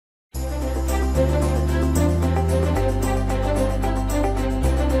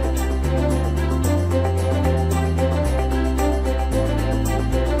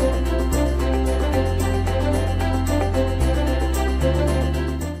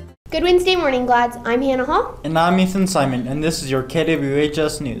Good Wednesday morning, Glads. I'm Hannah Hall. And I'm Ethan Simon, and this is your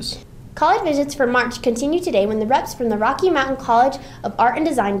KWHS News. College visits for March continue today when the reps from the Rocky Mountain College of Art and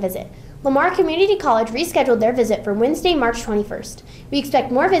Design visit. Lamar Community College rescheduled their visit for Wednesday, March 21st. We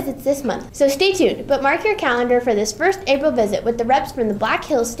expect more visits this month, so stay tuned, but mark your calendar for this first April visit with the reps from the Black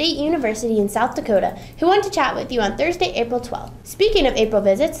Hills State University in South Dakota, who want to chat with you on Thursday, April 12th. Speaking of April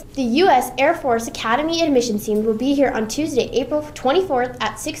visits, the U.S. Air Force Academy admissions team will be here on Tuesday, April 24th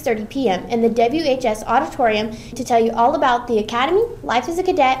at 6:30 p.m. in the WHS auditorium to tell you all about the academy, life as a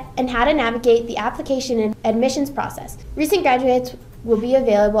cadet, and how to navigate the application and admissions process. Recent graduates will be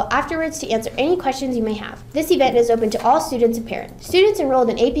available afterwards to answer any questions you may have. This event is open to all students and parents. Students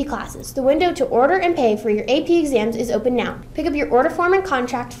enrolled in AP classes, the window to order and pay for your AP exams is open now. Pick up your order form and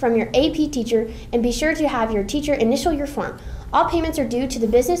contract from your AP teacher and be sure to have your teacher initial your form. All payments are due to the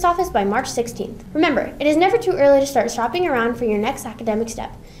business office by March 16th. Remember, it is never too early to start shopping around for your next academic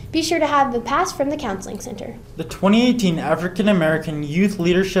step. Be sure to have the pass from the Counseling Center. The 2018 African American Youth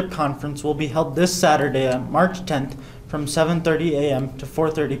Leadership Conference will be held this Saturday, March 10th, from 7:30 a.m. to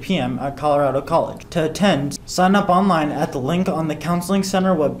 4:30 p.m. at Colorado College. To attend, sign up online at the link on the Counseling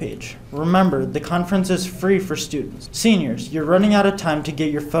Center webpage. Remember, the conference is free for students. Seniors, you're running out of time to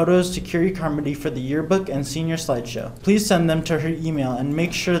get your photos to Curie Carmody for the yearbook and senior slideshow. Please send them to her email and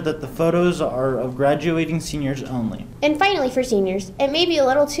make sure that the photos are of graduating seniors only. And finally, for seniors, it may be a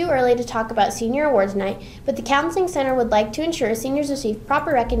little too early to talk about Senior Awards Night, but the Counseling Center would like to ensure seniors receive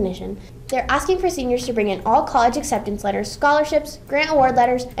proper recognition. They're asking for seniors to bring in all college acceptance letters, scholarships, grant award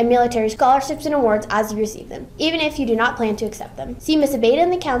letters, and military scholarships and awards as you receive them, even if you do not plan to accept them. See Miss Abeda in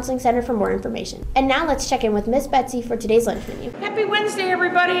the Counseling Center for more information. And now let's check in with Miss Betsy for today's lunch menu. Happy Wednesday,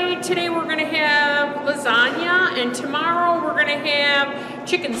 everybody. Today we're going to have lasagna, and tomorrow we're going to have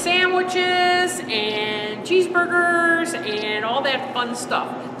chicken sandwiches and cheeseburgers and all that fun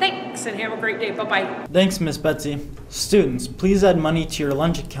stuff. Thanks, and have a great day. Bye-bye. Thanks, Miss Betsy. Students, please add money to your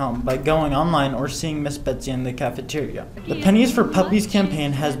lunch account by going online or seeing Miss Betsy in the cafeteria. The Pennies for Puppies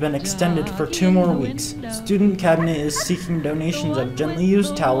campaign has been extended for 2 more weeks. Student Cabinet is seeking donations of gently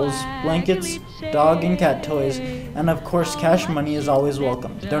used towels, blankets, dog and cat toys, and of course cash money is always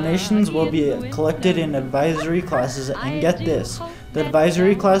welcome. Donations will be collected in advisory classes, and get this, the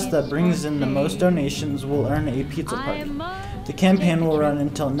advisory class that brings in the most donations will earn a pizza party. The campaign will run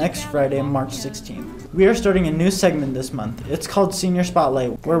until next Friday, March 16th. We are starting a new segment this month. It's called Senior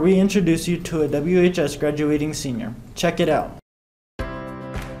Spotlight, where we introduce you to a WHS graduating senior. Check it out.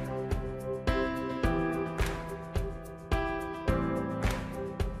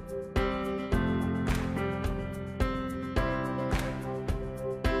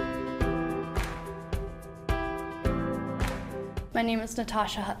 My name is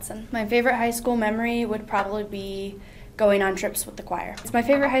Natasha Hudson. My favorite high school memory would probably be going on trips with the choir. It's my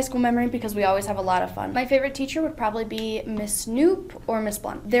favorite high school memory because we always have a lot of fun. My favorite teacher would probably be Miss Snoop or Miss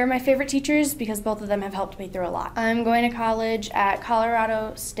Blunt. They're my favorite teachers because both of them have helped me through a lot. I'm going to college at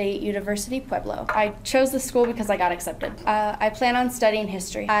Colorado State University, Pueblo. I chose this school because I got accepted. I plan on studying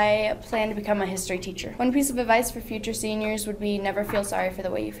history. I plan to become a history teacher. One piece of advice for future seniors would be never feel sorry for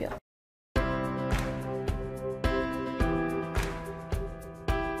the way you feel.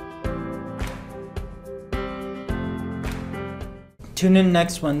 Tune in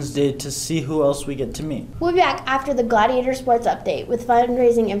next Wednesday to see who else we get to meet. We'll be back after the Gladiator Sports Update with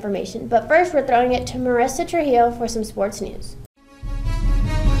fundraising information, but first we're throwing it to Marissa Trujillo for some sports news.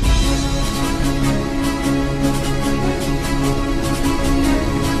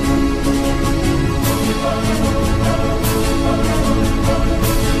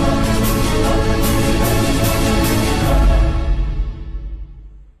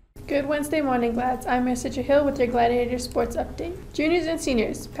 Good Wednesday morning, Glads. I'm Marissa Hill with your Gladiator Sports Update. Juniors and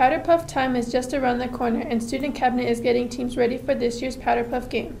seniors, Powder Puff time is just around the corner, and Student Cabinet is getting teams ready for this year's Powder Puff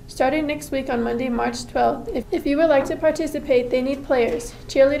game. Starting next week on Monday, March 12th, if you would like to participate, they need players,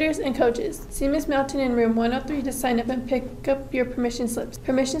 cheerleaders, and coaches. See Ms. Melton in room 103 to sign up and pick up your permission slips.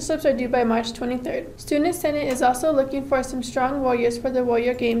 Permission slips are due by March 23rd. Student Senate is also looking for some strong warriors for the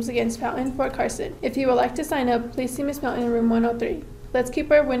Warrior Games against Fountain Fort Carson. If you would like to sign up, please see Ms. Melton in room 103. Let's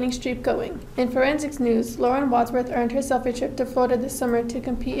keep our winning streak going. In forensics news, Lauren Wadsworth earned herself a trip to Florida this summer to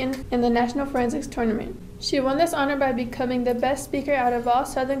compete in the National Forensics Tournament. She won this honor by becoming the best speaker out of all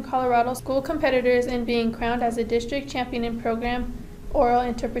Southern Colorado school competitors and being crowned as a district champion in program oral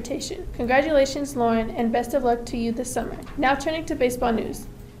interpretation. Congratulations, Lauren, and best of luck to you this summer. Now turning to baseball news.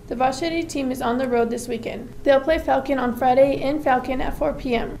 The varsity team is on the road this weekend. They'll play Falcon on Friday in Falcon at 4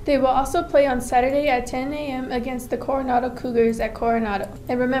 p.m. They will also play on Saturday at 10 a.m. against the Coronado Cougars at Coronado.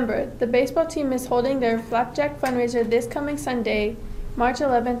 And remember, the baseball team is holding their Flapjack fundraiser this coming Sunday March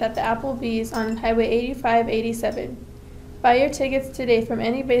 11th at the Applebee's on Highway 8587. Buy your tickets today from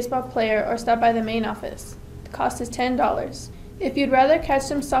any baseball player or stop by the main office. The cost is $10. If you'd rather catch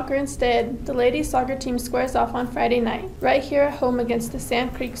some soccer instead, the ladies' soccer team squares off on Friday night, right here at home against the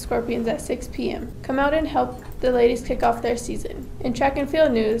Sand Creek Scorpions at 6 p.m. Come out and help the ladies kick off their season. In track and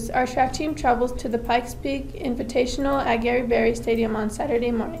field news, our track team travels to the Pikes Peak Invitational at Gary Berry Stadium on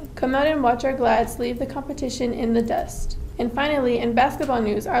Saturday morning. Come out and watch our Glads leave the competition in the dust. And finally, in basketball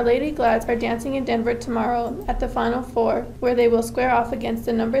news, our Lady Glads are dancing in Denver tomorrow at the Final Four, where they will square off against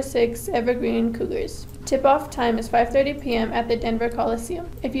the number 6 Evergreen Cougars. Tip-off time is 5:30 p.m. at the Denver Coliseum.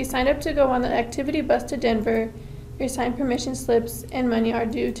 If you signed up to go on the activity bus to Denver, your signed permission slips and money are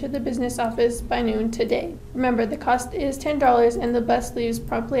due to the business office by noon today. Remember, the cost is $10 and the bus leaves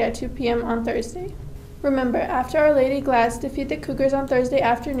promptly at 2 p.m. on Thursday. Remember, after our Lady Glads defeat the Cougars on Thursday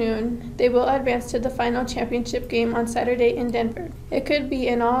afternoon, they will advance to the final championship game on Saturday in Denver. It could be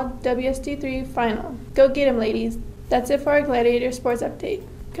an all WSD3 final. Go get 'em, ladies. That's it for our Gladiator Sports Update.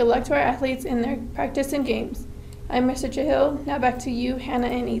 Good luck to our athletes in their practice and games. I'm Mr. Hill. Now back to you, Hannah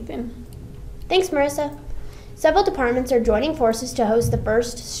and Ethan. Thanks, Marissa. Several departments are joining forces to host the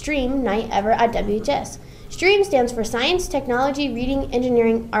first STREAM night ever at WHS. STREAM stands for Science, Technology, Reading,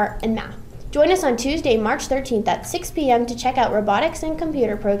 Engineering, Art, and Math. Join us on Tuesday, March 13th at 6 p.m. to check out robotics and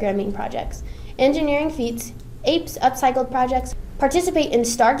computer programming projects, engineering feats, APES upcycled projects, participate in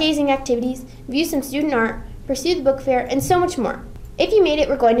stargazing activities, view some student art, pursue the book fair, and so much more. If you made it,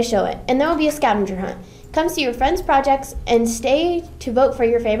 we're going to show it, and there will be a scavenger hunt. Come see your friends' projects and stay to vote for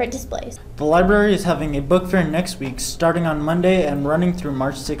your favorite displays. The library is having a book fair next week, starting on Monday and running through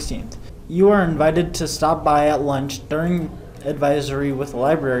March 16th. You are invited to stop by at lunch during advisory with a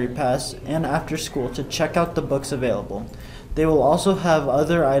library pass and after school to check out the books available. They will also have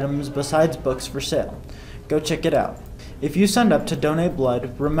other items besides books for sale. Go check it out. If you signed up to donate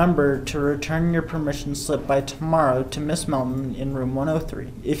blood, remember to return your permission slip by tomorrow to Miss Melton in room 103.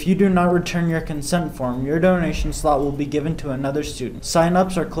 If you do not return your consent form, your donation slot will be given to another student.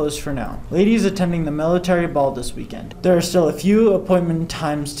 Sign-ups are closed for now. Ladies attending the military ball this weekend. There are still a few appointment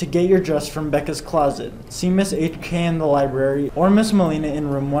times to get your dress from Becca's Closet. See Miss HK in the library or Miss Molina in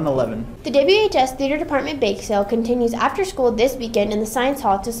room 111. The WHS Theater Department bake sale continues after school this weekend in the Science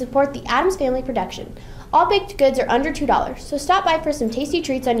Hall to support the Addams Family production. All baked goods are under $2, so stop by for some tasty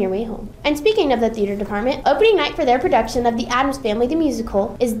treats on your way home. And speaking of the theater department, opening night for their production of The Addams Family the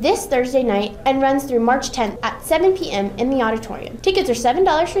Musical is this Thursday night and runs through March 10th at 7 p.m. in the auditorium. Tickets are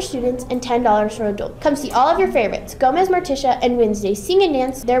 $7 for students and $10 for adults. Come see all of your favorites, Gomez, Morticia, and Wednesday sing and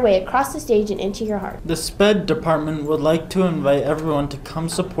dance their way across the stage and into your heart. The SPED department would like to invite everyone to come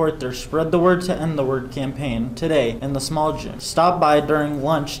support their Spread the Word to End the Word campaign today in the small gym. Stop by during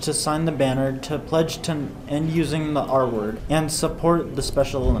lunch to sign the banner to pledge to end using the R word and support the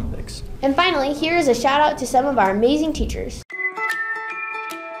Special Olympics. And finally, here is a shout out to some of our amazing teachers.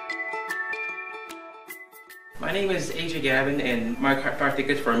 My name is AJ Gavin, and my car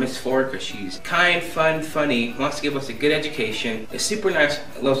tickets for Miss Ford because she's kind, fun, funny, wants to give us a good education, is super nice,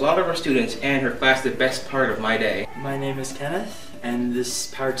 loves all of her students, and her class the best part of my day. My name is Kenneth, and this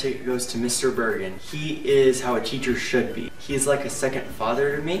power ticket goes to Mr. Bergen. He is how a teacher should be. He's like a second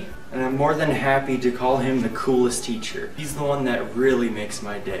father to me, and I'm more than happy to call him the coolest teacher. He's the one that really makes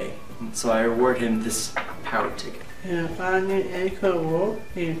my day, and so I award him this power ticket. Finding Echo,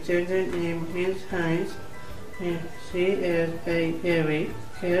 his student name is Heinz, and she is a Harry.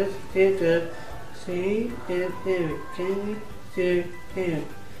 His teacher, she is Harry. Can you see him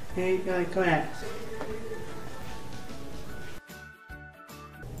in your class?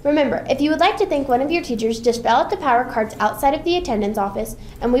 Remember, if you would like to thank one of your teachers, just fill out the power cards outside of the attendance office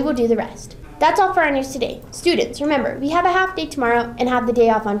and we will do the rest. That's all for our news today. Students, remember, we have a half day tomorrow and have the day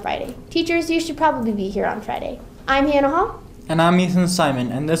off on Friday. Teachers, you should probably be here on Friday. I'm Hannah Hall. And I'm Ethan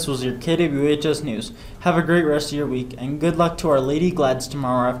Simon, and this was your KWHS News. Have a great rest of your week, and good luck to our Lady Glads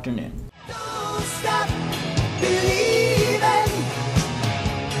tomorrow afternoon. Don't stop believing.